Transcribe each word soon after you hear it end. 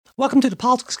Welcome to the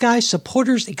Politics Guys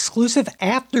supporters exclusive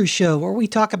after show where we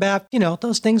talk about,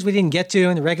 those things we didn't get to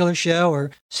in the regular show or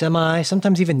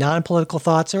sometimes even non-political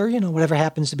thoughts or, whatever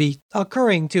happens to be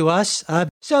occurring to us.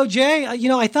 So Jay,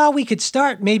 I thought we could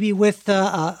start maybe with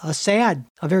a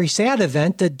very sad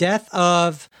event, the death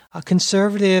of a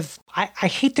conservative. I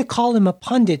hate to call him a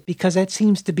pundit because that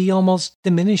seems to be almost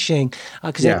diminishing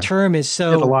because that term is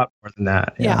so. It's a lot more than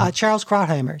that. Yeah, Charles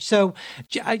Krauthammer. So,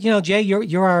 Jay,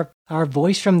 you're our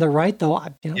voice from the right, though.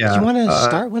 Do you want to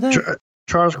start with that?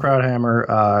 Charles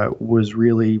Krauthammer was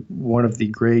really one of the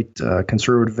great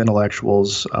conservative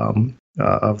intellectuals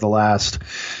of the last,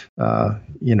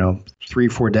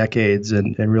 3-4 decades,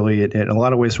 and really in a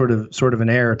lot of ways sort of an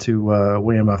heir to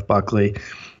William F. Buckley.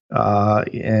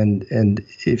 And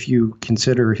if you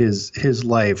consider his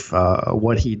life,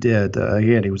 what he did,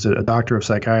 again, he was a doctor of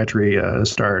psychiatry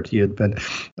start. He had been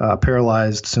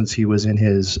paralyzed since he was in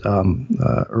his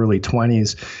early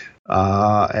 20s,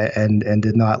 and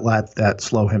did not let that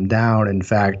slow him down. In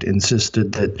fact,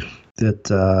 insisted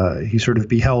that he sort of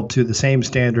be held to the same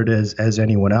standard as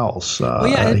anyone else.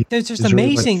 There's just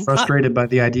amazing. Frustrated by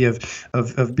the idea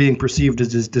of being perceived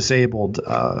as disabled.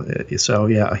 He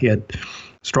had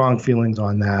strong feelings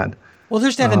on that. Well,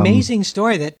 there's that amazing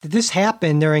story that this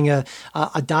happened during a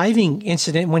diving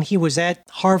incident when he was at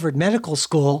Harvard Medical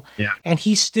School, and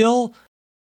he still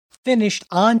finished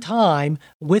on time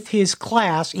with his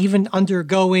class, even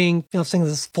undergoing, saying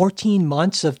this 14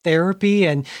 months of therapy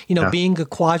and, being a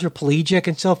quadriplegic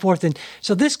and so forth. And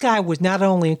so this guy was not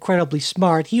only incredibly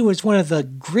smart, he was one of the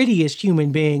grittiest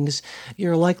human beings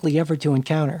you're likely ever to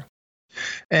encounter.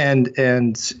 And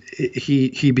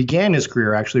he began his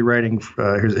career actually writing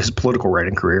his political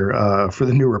writing career for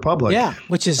the New Republic,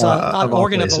 which is an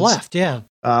organ of the left,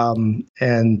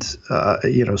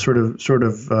 sort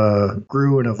of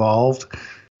grew and evolved,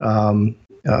 and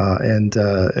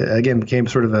again became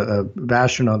sort of a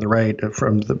bastion on the right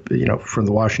from the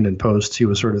Washington Post. He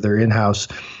was sort of their in-house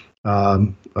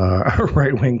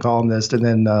right-wing columnist, and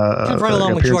then right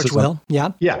along with George Will,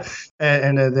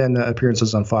 and then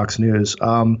appearances on Fox News.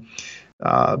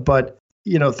 But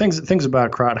things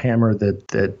about Krauthammer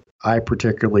that I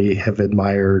particularly have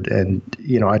admired, and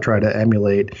I try to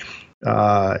emulate,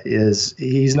 is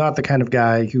he's not the kind of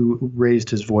guy who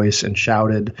raised his voice and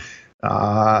shouted.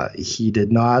 He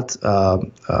did not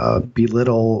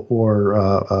belittle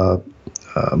or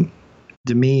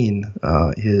demean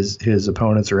his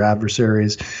opponents or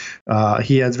adversaries.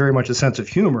 He has very much a sense of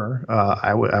humor,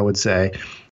 I would say,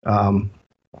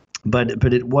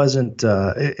 but it wasn't.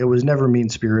 It was never mean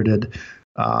spirited,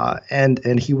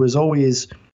 and he was always,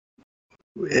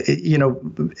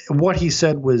 what he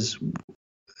said was.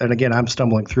 And again, I'm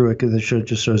stumbling through it because it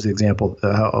just shows the example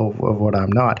of what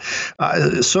I'm not.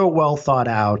 So well thought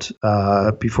out.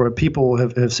 Before people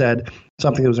have said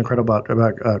something that was incredible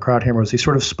about Krauthammer was he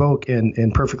sort of spoke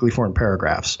in perfectly formed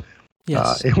paragraphs.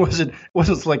 Yes. It wasn't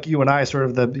like you and I sort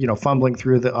of the fumbling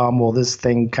through the this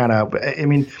thing kind of. I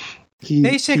mean, he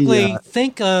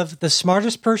think of the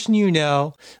smartest person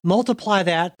multiply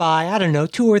that by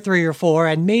 2 or 3 or 4,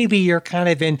 and maybe you're kind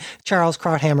of in Charles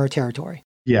Krauthammer territory.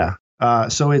 Yeah.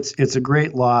 So it's a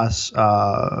great loss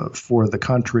for the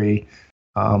country,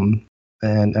 and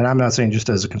I'm not saying just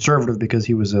as a conservative because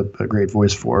he was a great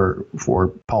voice for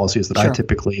policies that I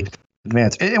typically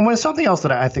advance. And when something else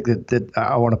that I think that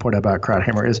I want to point out about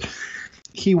Krauthammer is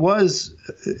he was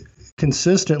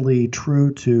consistently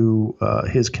true to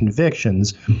his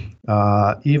convictions,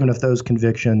 even if those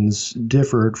convictions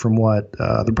differed from what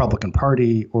the Republican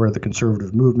Party or the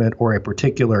conservative movement or a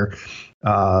particular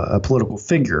political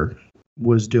figure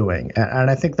was doing,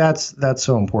 and I think that's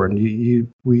so important.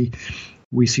 We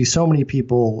see so many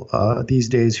people these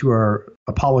days who are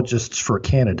apologists for a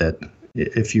candidate,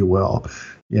 if you will.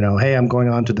 Hey, I'm going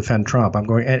on to defend Trump. I'm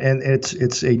going, and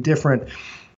it's a different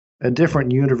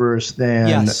universe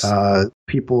than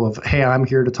people of, hey, I'm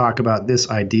here to talk about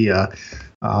this idea.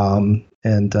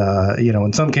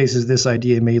 In some cases, this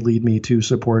idea may lead me to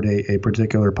support a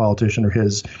particular politician or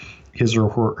his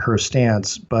or her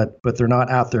stance, but they're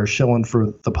not out there shilling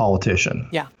for the politician.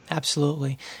 Yeah,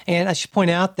 absolutely. And I should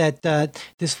point out that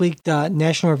this week,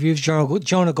 National Review's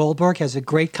Jonah Goldberg has a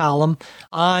great column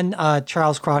on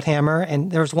Charles Krauthammer.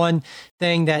 And there's one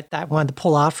thing that I wanted to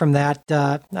pull out from that.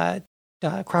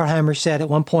 Krauthammer said at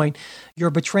one point, "You're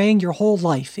betraying your whole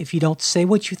life if you don't say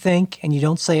what you think and you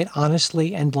don't say it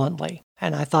honestly and bluntly."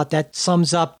 And I thought that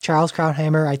sums up Charles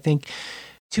Krauthammer, I think,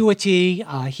 to a T.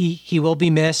 He will be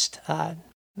missed.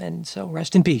 And so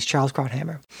rest in peace, Charles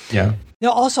Krauthammer. Yeah.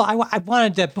 Also, I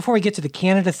wanted to, before we get to the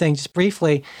Canada thing, just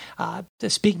briefly,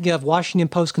 speaking of Washington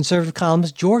Post conservative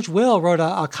columns, George Will wrote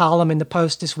a column in the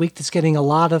Post this week that's getting a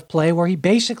lot of play, where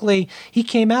he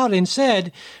came out and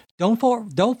said, don't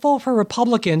vote for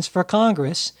Republicans for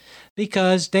Congress,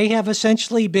 because they have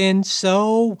essentially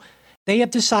they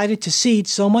have decided to cede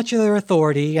so much of their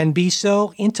authority and be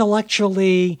so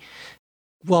intellectually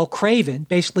craven,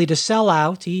 basically to sell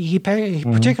out. He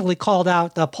particularly called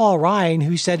out Paul Ryan,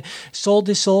 who said, sold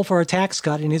his soul for a tax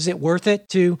cut. And is it worth it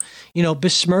to,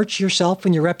 besmirch yourself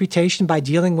and your reputation by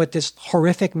dealing with this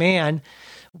horrific man?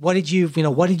 What did you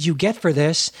get for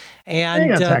this? And he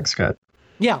got a tax cut.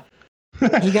 Yeah.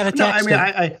 He got a tax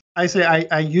cut.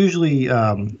 I usually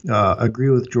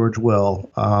agree with George Will.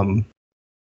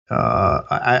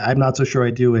 I'm not so sure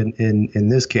I do in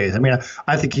this case. I mean,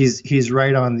 I think he's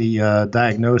right on the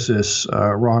diagnosis,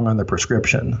 wrong on the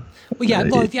prescription. Well, yeah,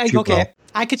 okay.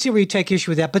 I could see where you take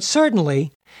issue with that, but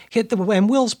certainly, and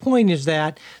Will's point is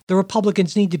that the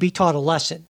Republicans need to be taught a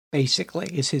lesson, basically,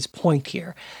 is his point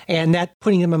here. And that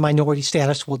putting them in minority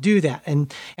status will do that.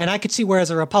 And I could see where as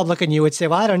a Republican you would say,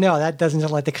 well, I don't know, that doesn't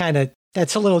sound like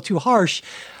that's a little too harsh.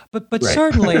 But right.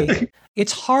 Certainly,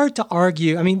 it's hard to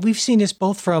argue. I mean, we've seen this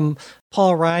both from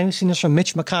Paul Ryan, we've seen this from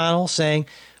Mitch McConnell saying,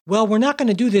 well, we're not going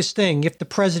to do this thing if the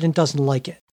president doesn't like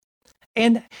it.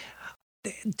 And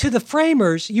to the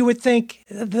framers, you would think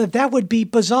that would be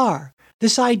bizarre.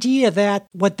 This idea that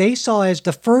what they saw as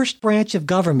the first branch of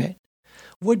government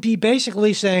would be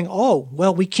basically saying, oh,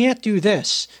 well, we can't do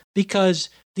this because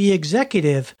the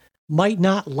executive might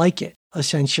not like it.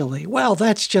 Essentially, well,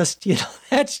 that's just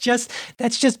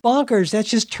bonkers. That's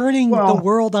just turning the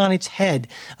world on its head,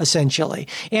 essentially.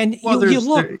 And you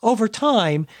look over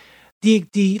time,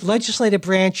 the legislative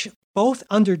branch, both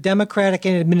under Democratic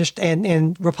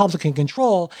and Republican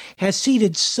control, has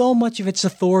ceded so much of its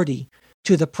authority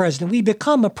to the president. We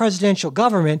become a presidential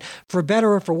government, for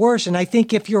better or for worse. And I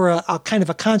think if you're a kind of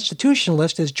a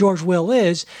constitutionalist, as George Will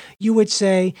is, you would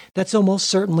say that's almost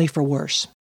certainly for worse.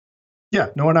 Yeah,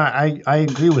 no, and I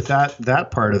agree with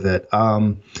that part of it.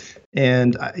 And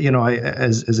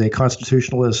as a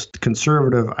constitutionalist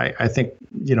conservative, I think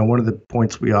one of the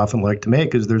points we often like to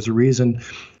make is there's a reason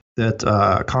that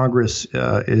Congress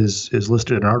is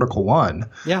listed in Article 1.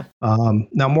 Yeah.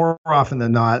 Now, more often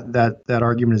than not, that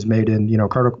argument is made in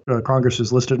Congress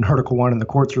is listed in Article 1 and the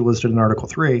courts are listed in Article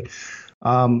 3.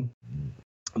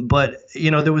 But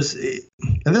there was,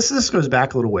 and this goes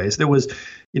back a little ways. There was,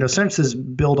 since this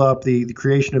build up, the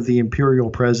creation of the imperial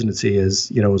presidency, as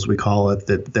we call it,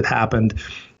 that happened.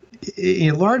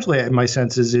 Largely, in my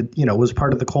sense, is it was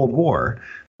part of the Cold War,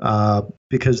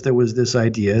 because there was this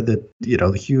idea that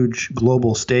the huge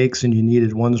global stakes, and you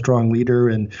needed one strong leader,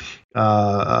 and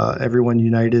everyone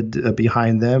united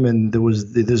behind them, and there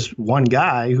was this one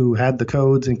guy who had the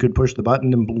codes and could push the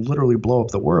button and literally blow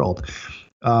up the world.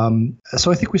 So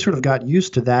I think we sort of got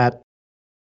used to that,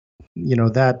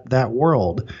 that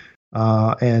world,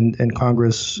 and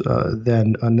Congress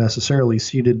then unnecessarily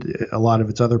ceded a lot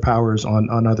of its other powers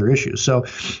on other issues. So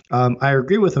I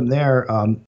agree with him there.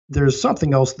 There's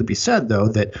something else to be said, though,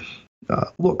 that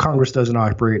look, Congress doesn't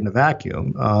operate in a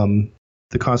vacuum.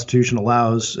 The Constitution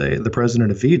allows the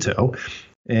president a veto,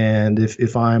 and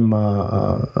if I'm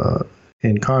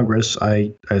in Congress,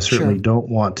 I certainly don't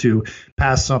want to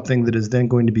pass something that is then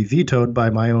going to be vetoed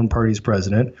by my own party's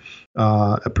president,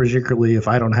 particularly if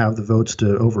I don't have the votes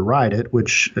to override it,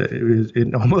 which there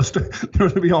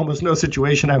would be almost no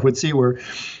situation I would see where,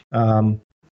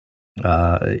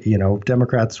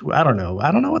 Democrats, I don't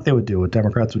know what they would do, what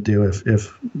Democrats would do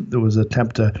if there was an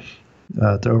attempt to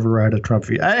override a Trump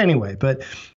veto. Anyway, but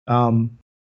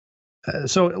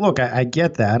so look, I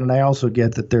get that, and I also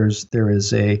get that there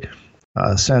is a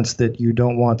sense that you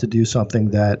don't want to do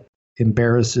something that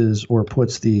embarrasses or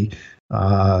puts the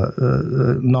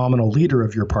nominal leader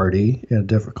of your party in a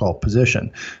difficult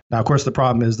position. Now, of course, the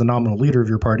problem is the nominal leader of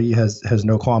your party has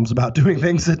no qualms about doing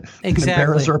things that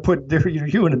embarrass or put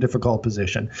you in a difficult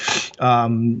position.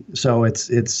 So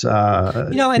it's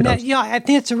I think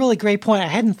it's a really great point. I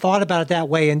hadn't thought about it that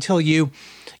way until you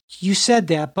said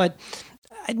that. But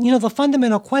the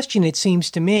fundamental question, it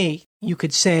seems to me, you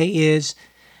could say is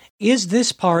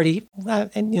this party,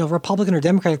 Republican or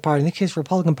Democratic Party, in this case,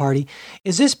 Republican Party,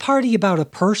 is this party about a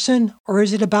person, or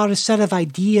is it about a set of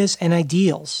ideas and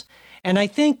ideals? And I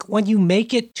think when you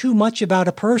make it too much about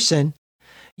a person,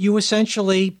 you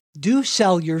essentially do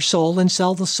sell your soul and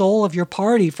sell the soul of your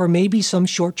party for maybe some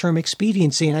short-term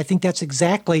expediency. And I think that's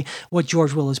exactly what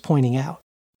George Will is pointing out.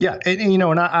 Yeah,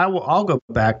 and I'll go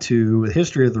back to the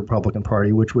history of the Republican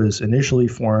Party, which was initially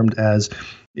formed as,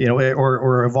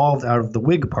 or evolved out of the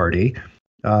Whig Party,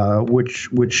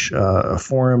 which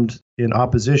formed in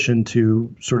opposition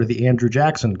to sort of the Andrew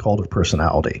Jackson cult of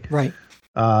personality. Right.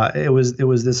 It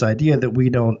was this idea that we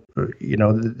don't,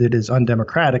 that it is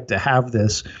undemocratic to have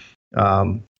this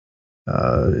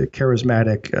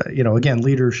charismatic, again,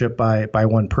 leadership by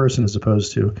one person as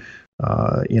opposed to,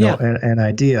 an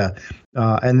idea.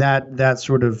 And that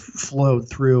sort of flowed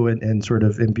through and sort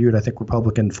of imbued, I think,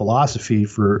 Republican philosophy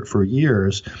for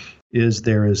years.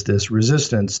 There is this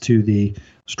resistance to the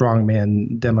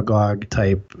strongman demagogue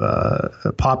type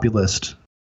populist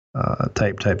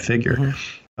type figure.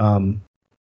 Mm-hmm.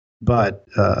 But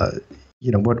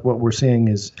what we're seeing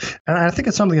is, and I think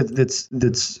it's something that's I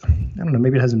don't know,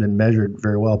 maybe it hasn't been measured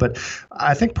very well, but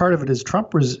I think part of it is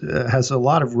Trump has a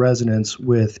lot of resonance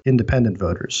with independent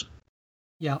voters.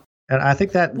 Yeah, and I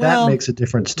think that makes a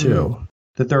difference too.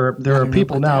 That there are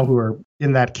people now who are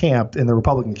in that camp, in the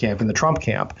Republican camp, in the Trump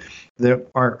camp, that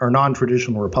are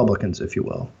non-traditional Republicans, if you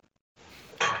will.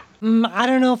 I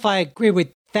don't know if I agree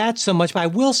with that so much, but I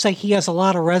will say he has a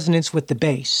lot of resonance with the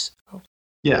base.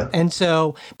 Yeah. And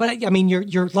so, but I mean,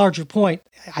 your larger point,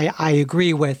 I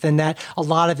agree with, and that a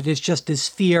lot of it is just this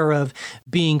fear of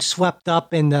being swept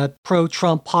up in the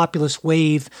pro-Trump populist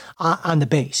wave on the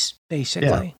base,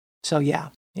 basically. Yeah. So, yeah,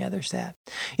 there's that.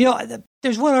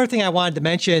 There's one other thing I wanted to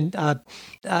mention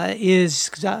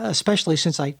is, especially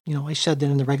since I said that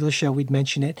in the regular show, we'd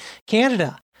mention it,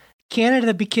 Canada.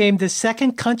 Canada became the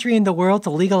second country in the world to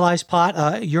legalize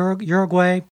pot.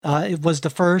 Uruguay it was the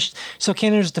first. So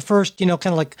Canada's the first, kind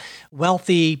of like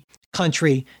wealthy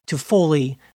country to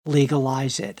fully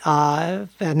legalize it. And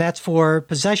that's for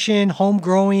possession, home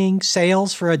growing,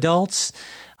 sales for adults.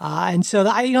 And so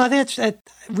that's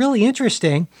really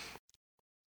interesting.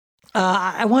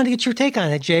 I wanted to get your take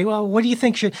on it, Jay. Well, what do you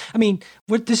think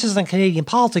this isn't a Canadian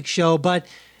politics show, but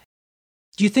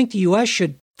do you think the U.S.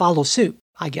 should follow suit?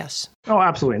 I guess. Oh,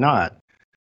 absolutely not.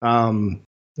 I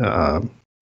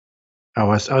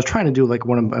was trying to do like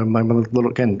one of my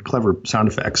little clever sound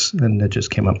effects, and it just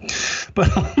came up.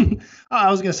 But I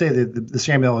was going to say the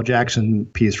Samuel L. Jackson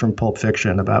piece from Pulp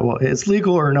Fiction about, well, it's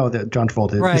legal or no, that John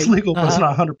Travolta did. Right. It's legal, but it's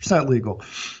not 100% legal.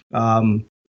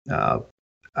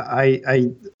 I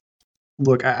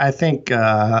think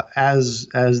as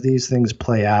these things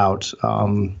play out,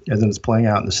 as it's playing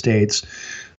out in the States.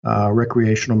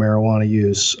 Recreational marijuana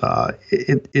use,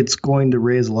 it's going to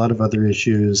raise a lot of other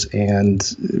issues, and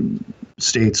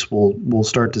states will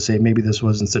start to say maybe this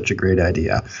wasn't such a great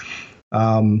idea.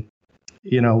 So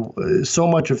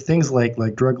much of things like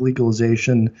drug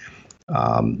legalization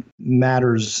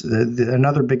matters.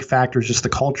 Another big factor is just the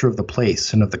culture of the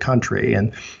place and of the country.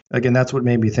 And again, that's what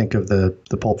made me think of the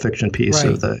Pulp Fiction piece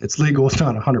of it's legal, it's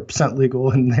not 100% legal,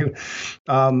 and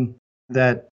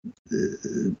that.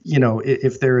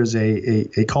 If there is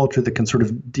a culture that can sort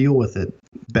of deal with it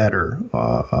better,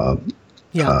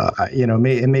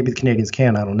 maybe the Canadians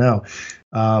can. I don't know.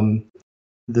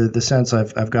 The sense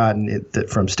I've gotten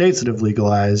that from states that have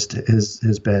legalized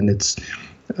has been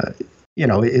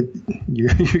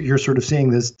you're sort of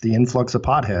seeing the influx of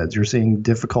potheads. You're seeing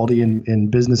difficulty in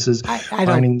businesses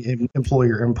finding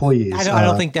employees. I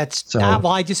don't think that's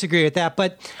I disagree with that,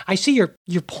 but I see your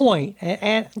point,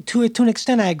 and to an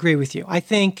extent, I agree with you. I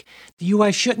think the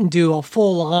U.S. shouldn't do a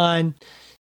full-on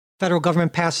federal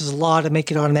government passes a law to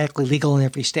make it automatically legal in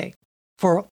every state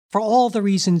for all the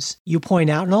reasons you point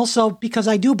out, and also because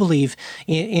I do believe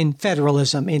in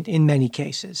federalism in many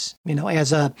cases,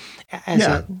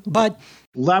 but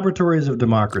laboratories of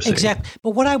democracy. Exactly.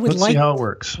 But what I would see how it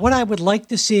works. What I would like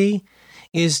to see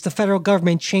is the federal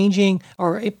government changing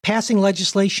or passing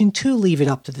legislation to leave it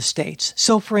up to the states.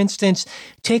 So, for instance,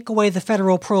 take away the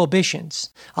federal prohibitions,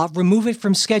 remove it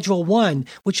from Schedule 1,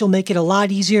 which will make it a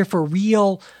lot easier for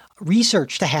real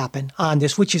research to happen on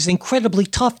this, which is incredibly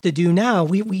tough to do now.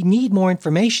 We need more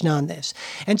information on this.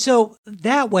 And so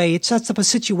that way it sets up a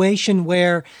situation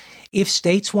where if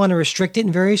states want to restrict it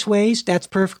in various ways, that's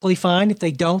perfectly fine. If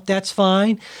they don't, that's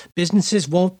fine. Businesses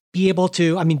will be able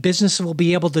to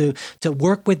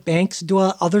work with banks, do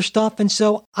other stuff. And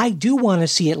so I do want to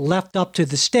see it left up to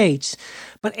the states.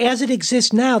 But as it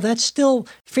exists now, that's still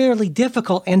fairly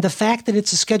difficult. And the fact that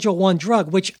it's a Schedule I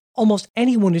drug, which almost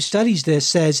anyone who studies this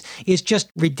says is just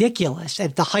ridiculous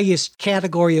at the highest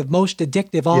category of most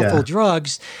addictive, awful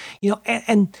drugs,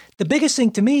 and the biggest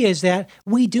thing to me is that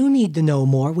we do need to know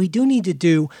more. We do need to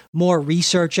do more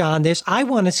research on this. I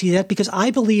want to see that because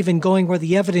I believe in going where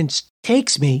the evidence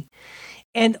takes me.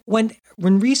 And when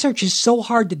research is so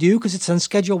hard to do because it's on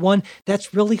Schedule 1,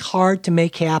 that's really hard to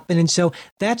make happen. And so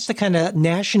that's the kind of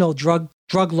national drug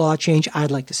law change I'd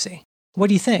like to see. What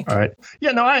do you think? All right.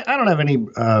 Yeah, no, I don't have any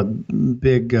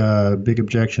big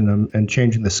objection in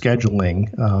changing the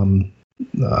scheduling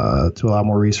to allow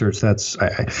more research. That's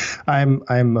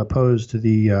I'm opposed to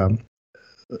the.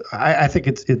 I think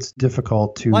it's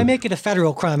difficult to. Why make it a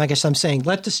federal crime? I guess I'm saying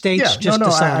let the states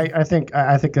decide. I think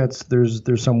that's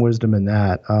there's some wisdom in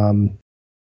that.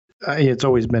 It's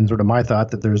always been sort of my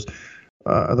thought that there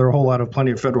are a whole lot of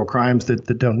plenty of federal crimes that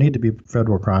don't need to be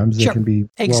federal crimes. They can be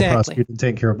well prosecuted and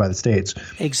taken care of by the states.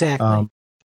 Exactly.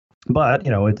 But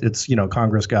it's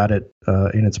Congress got it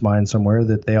in its mind somewhere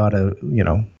that they ought to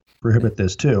prohibit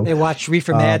this too. They watch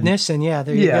Reefer Madness, and there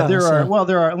you go. Yeah, there are. Well,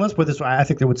 there are. Let's put it this way. I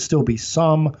think there would still be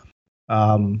some.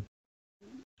 For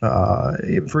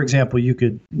example, you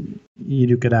could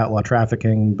outlaw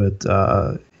trafficking, but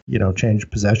change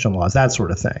possession laws, that sort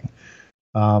of thing.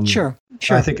 Sure.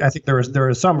 I think there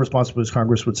is some responsibilities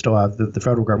Congress would still have, that the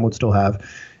federal government would still have,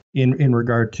 in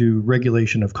regard to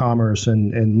regulation of commerce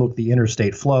and the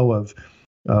interstate flow of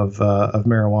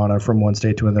marijuana from one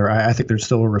state to another. I think there's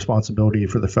still a responsibility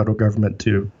for the federal government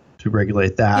to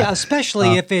regulate that. Yeah,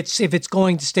 especially if it's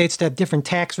going to states that have different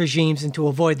tax regimes, and to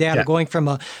avoid that, or going from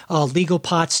a legal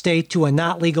pot state to a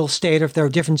not legal state, or if there are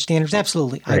different standards.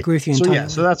 Absolutely, right. I agree with you entirely.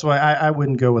 So that's why I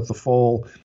wouldn't go with the full,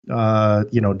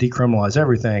 decriminalize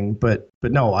everything. But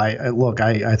no,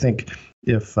 I think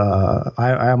if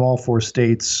I'm all for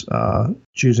states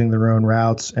choosing their own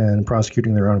routes and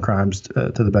prosecuting their own crimes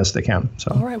to the best they can.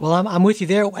 So all right, well, I'm with you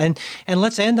there, and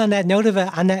let's end on that note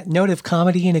of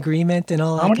comedy and agreement and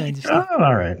all that kind of stuff.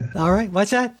 All right.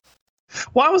 What's that?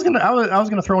 Well, I was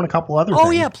gonna throw in a couple other. Oh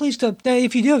things. Yeah, please do.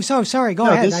 If you do, sorry. Go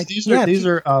ahead. These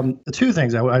are two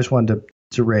things I just wanted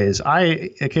to raise.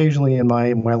 I occasionally in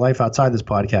my life outside this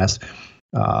podcast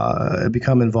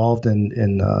become involved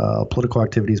in political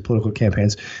activities, political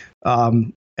campaigns,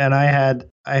 and I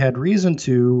had reason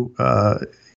to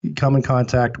come in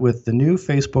contact with the new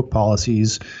Facebook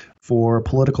policies for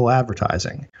political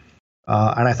advertising.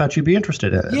 And I thought you'd be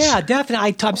interested in this. Yeah,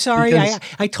 definitely. I'm sorry,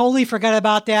 I totally forgot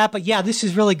about that. But yeah, this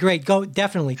is really great. Go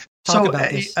definitely talk about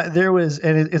this. There was,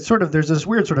 and it's sort of, there's this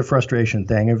weird sort of frustration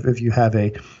thing if you have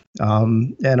a,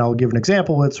 and I'll give an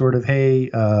example. It's sort of, hey,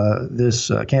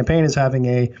 this campaign is having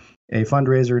a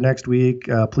fundraiser next week.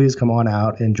 Please come on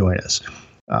out and join us.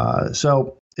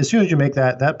 So as soon as you make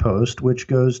that post, which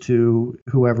goes to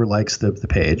whoever likes the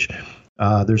page,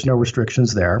 there's no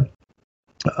restrictions there.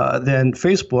 Then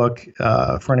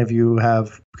Facebook, for any of you who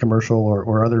have commercial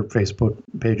or other Facebook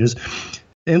pages,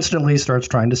 instantly starts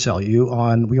trying to sell you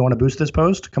on, we want to boost this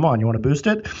post. Come on, you want to boost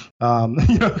it? Just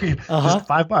 $5,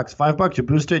 $5, you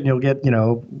boost it and you'll get,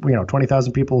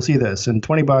 20,000 people see this, and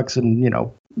 $20 and,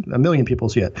 1 million people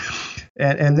see it.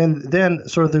 And then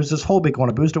sort of there's this whole big want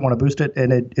to boost it.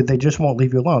 And they just won't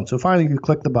leave you alone. So finally you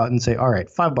click the button and say, all right,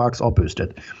 $5, I'll boost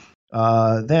it.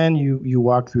 Then you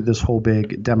walk through this whole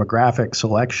big demographic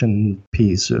selection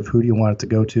piece of who do you want it to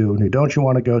go to and who don't you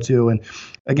want to go to. And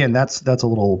again, that's a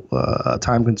little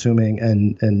time consuming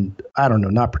and I don't know,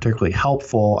 not particularly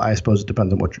helpful. I suppose it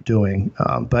depends on what you're doing.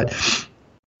 But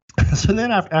so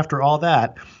then after all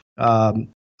that,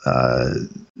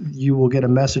 you will get a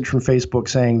message from Facebook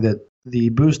saying that the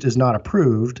boost is not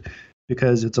approved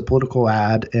because it's a political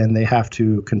ad and they have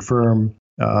to confirm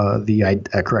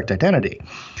the correct identity.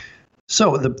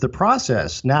 So the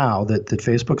process now that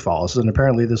Facebook follows, and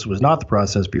apparently this was not the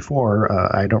process before.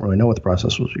 I don't really know what the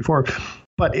process was before,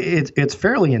 but it's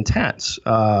fairly intense.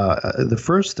 The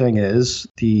first thing is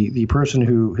the person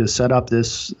who has set up the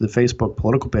Facebook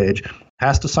political page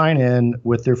has to sign in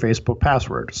with their Facebook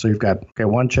password. So you've got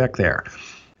one check there.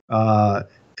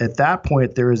 At that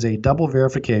point, there is a double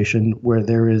verification where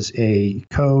there is a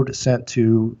code sent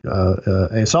to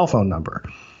a cell phone number.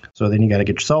 So then you got to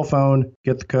get your cell phone,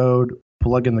 get the code,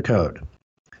 plug in the code.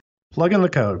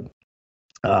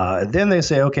 Then they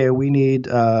say, okay, you need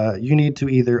to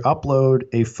either upload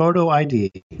a photo ID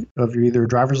of your either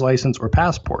driver's license or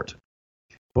passport,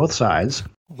 both sides.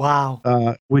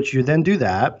 Wow. Which you then do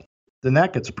that, then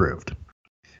that gets approved.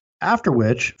 After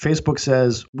which, Facebook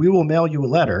says, we will mail you a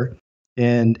letter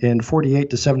in 48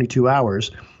 to 72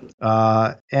 hours,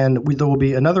 and there will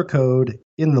be another code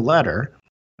in the letter,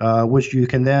 which you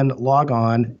can then log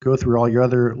on, go through all your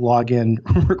other login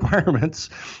requirements,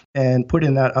 and put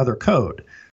in that other code.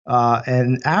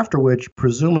 And after which,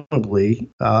 presumably,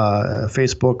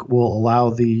 Facebook will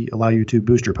allow you to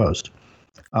boost your post.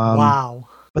 Wow.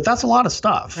 but that's a lot of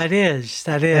stuff. That is.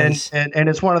 And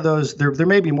it's one of those, there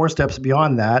may be more steps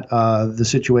beyond that. The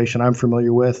situation I'm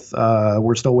familiar with,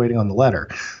 we're still waiting on the letter.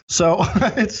 So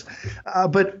it's,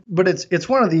 but it's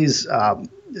one of these, again,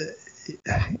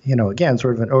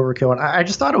 sort of an overkill. And I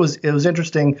just thought it was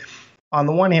interesting on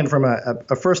the one hand, from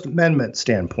a First Amendment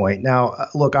standpoint. Now,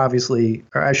 look, obviously,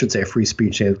 or I should say a free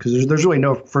speech, because there's really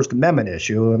no First Amendment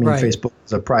issue. I mean, right. Facebook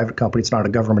is a private company. It's not a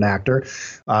government actor.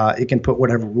 It can put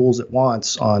whatever rules it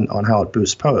wants on how it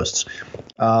boosts posts.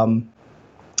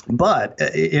 But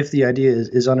if the idea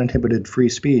is uninhibited free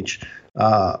speech,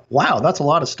 wow, that's a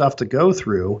lot of stuff to go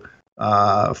through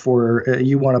for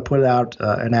you want to put out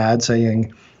an ad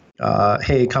saying,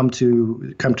 hey, come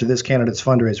to this candidate's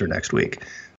fundraiser next week.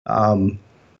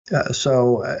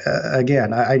 So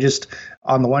again, I just,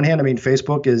 on the one hand, I mean,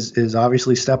 Facebook is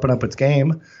obviously stepping up its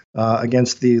game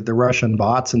against the Russian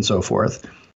bots and so forth.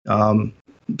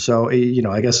 So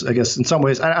I guess in some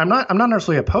ways, I'm not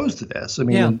necessarily opposed to this. I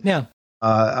mean, yeah.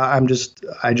 I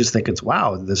just think it's,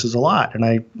 wow, this is a lot, and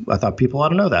I thought people ought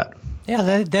to know that.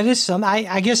 Yeah, that is some.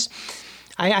 I guess.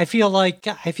 I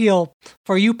feel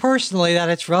for you personally that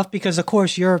it's rough because, of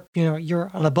course, you're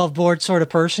an above board sort of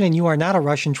person and you are not a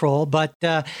Russian troll. But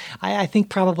I think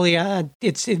probably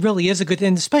it really is a good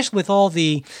thing, especially with all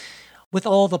the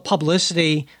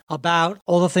publicity about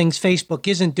all the things Facebook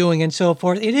isn't doing and so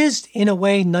forth. It is, in a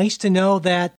way, nice to know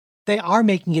that they are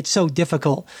making it so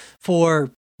difficult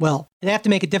for. Well, they have to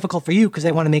make it difficult for you because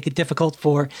they want to make it difficult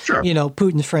for, sure.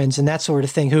 Putin's friends and that sort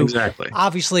of thing, who exactly.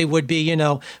 obviously would be,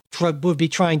 would be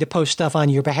trying to post stuff on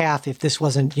your behalf if this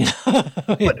wasn't,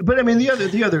 But I mean,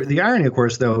 the irony, of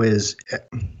course, though, is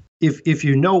if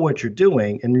you know what you're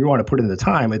doing and you want to put in the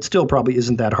time, it still probably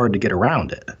isn't that hard to get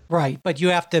around it. Right, but you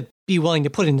have to be willing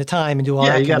to put in the time and do all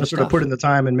that. Yeah, you got to sort of put in the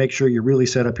time and make sure you really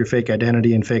set up your fake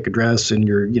identity and fake address, and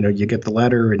you get the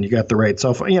letter and you got the right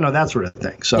cell phone, that sort of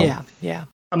thing. So yeah.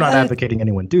 I'm not advocating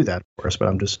anyone do that, of course, but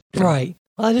I'm just right.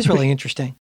 Well, that is really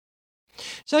interesting.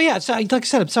 So yeah, so like I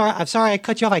said, I'm sorry I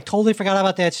cut you off. I totally forgot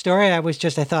about that story. I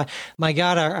thought, my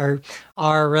God,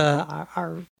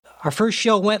 our first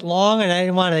show went long, and I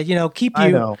didn't want to keep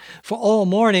you for all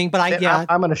morning. But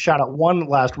I'm going to shout out one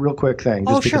last real quick thing,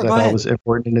 just because I thought it was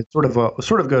important, and it sort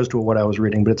of goes to what I was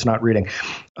reading, but it's not reading.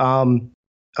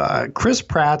 Chris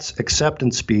Pratt's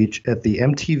acceptance speech at the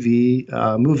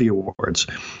MTV Movie Awards.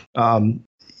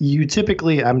 You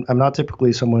typically, I'm not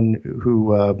typically someone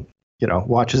who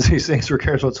watches these things or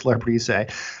cares what celebrities say,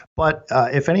 but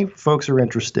if any folks are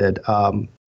interested,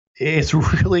 it's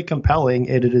really compelling.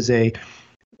 It is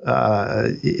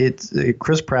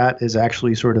Chris Pratt is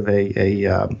actually sort of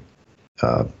a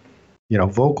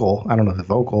vocal. I don't know the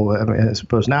vocal. I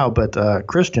suppose now, but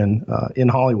Christian in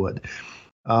Hollywood,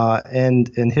 and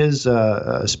in his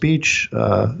speech,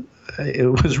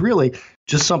 it was really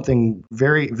just something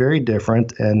very, very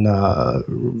different and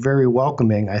very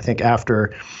welcoming. I think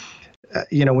after,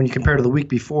 when you compare to the week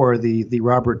before, the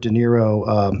Robert De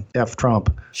Niro F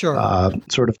Trump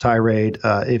sort of tirade.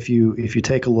 If you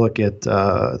take a look at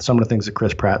some of the things that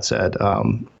Chris Pratt said,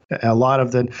 a lot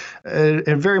of them,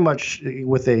 and very much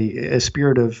with a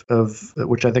spirit of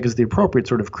which I think is the appropriate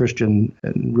sort of Christian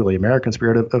and really American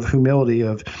spirit of humility,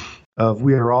 of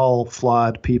we are all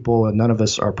flawed people and none of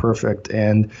us are perfect,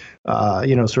 and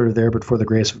sort of there, but for the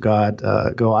grace of God,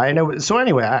 go. I know. So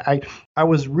anyway, I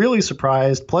was really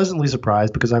pleasantly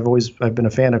surprised, because I've been a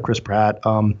fan of Chris Pratt.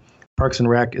 Parks and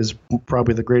Rec is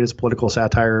probably the greatest political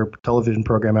satire television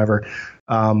program ever.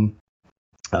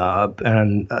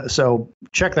 So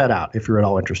check that out if you're at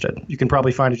all interested. You can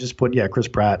probably find it. Just put Chris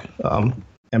Pratt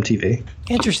MTV.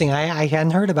 Interesting. I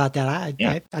hadn't heard about that.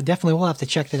 I definitely will have to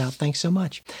check that out. Thanks so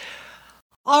much.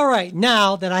 All right,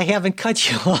 now that I haven't cut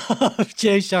you off,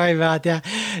 Jay, sorry about that.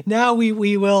 Now we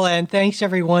will, and thanks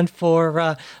everyone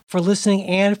for listening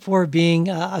and for being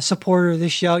a supporter of the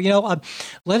show.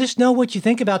 Let us know what you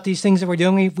think about these things that we're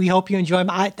doing. We hope you enjoy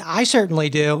them. I certainly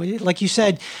do. Like you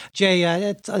said, Jay,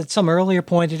 at some earlier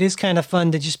point, it is kind of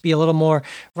fun to just be a little more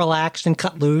relaxed and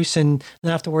cut loose and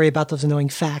not have to worry about those annoying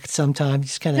facts sometimes.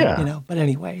 Just kind of, but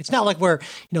anyway, it's not like we're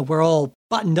all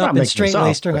buttoned up and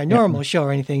straight-laced during our normal show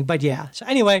or anything. But yeah. So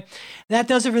anyway, that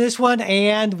does it for this one.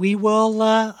 And we will,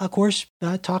 of course,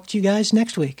 talk to you guys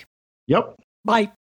next week. Yep. Bye.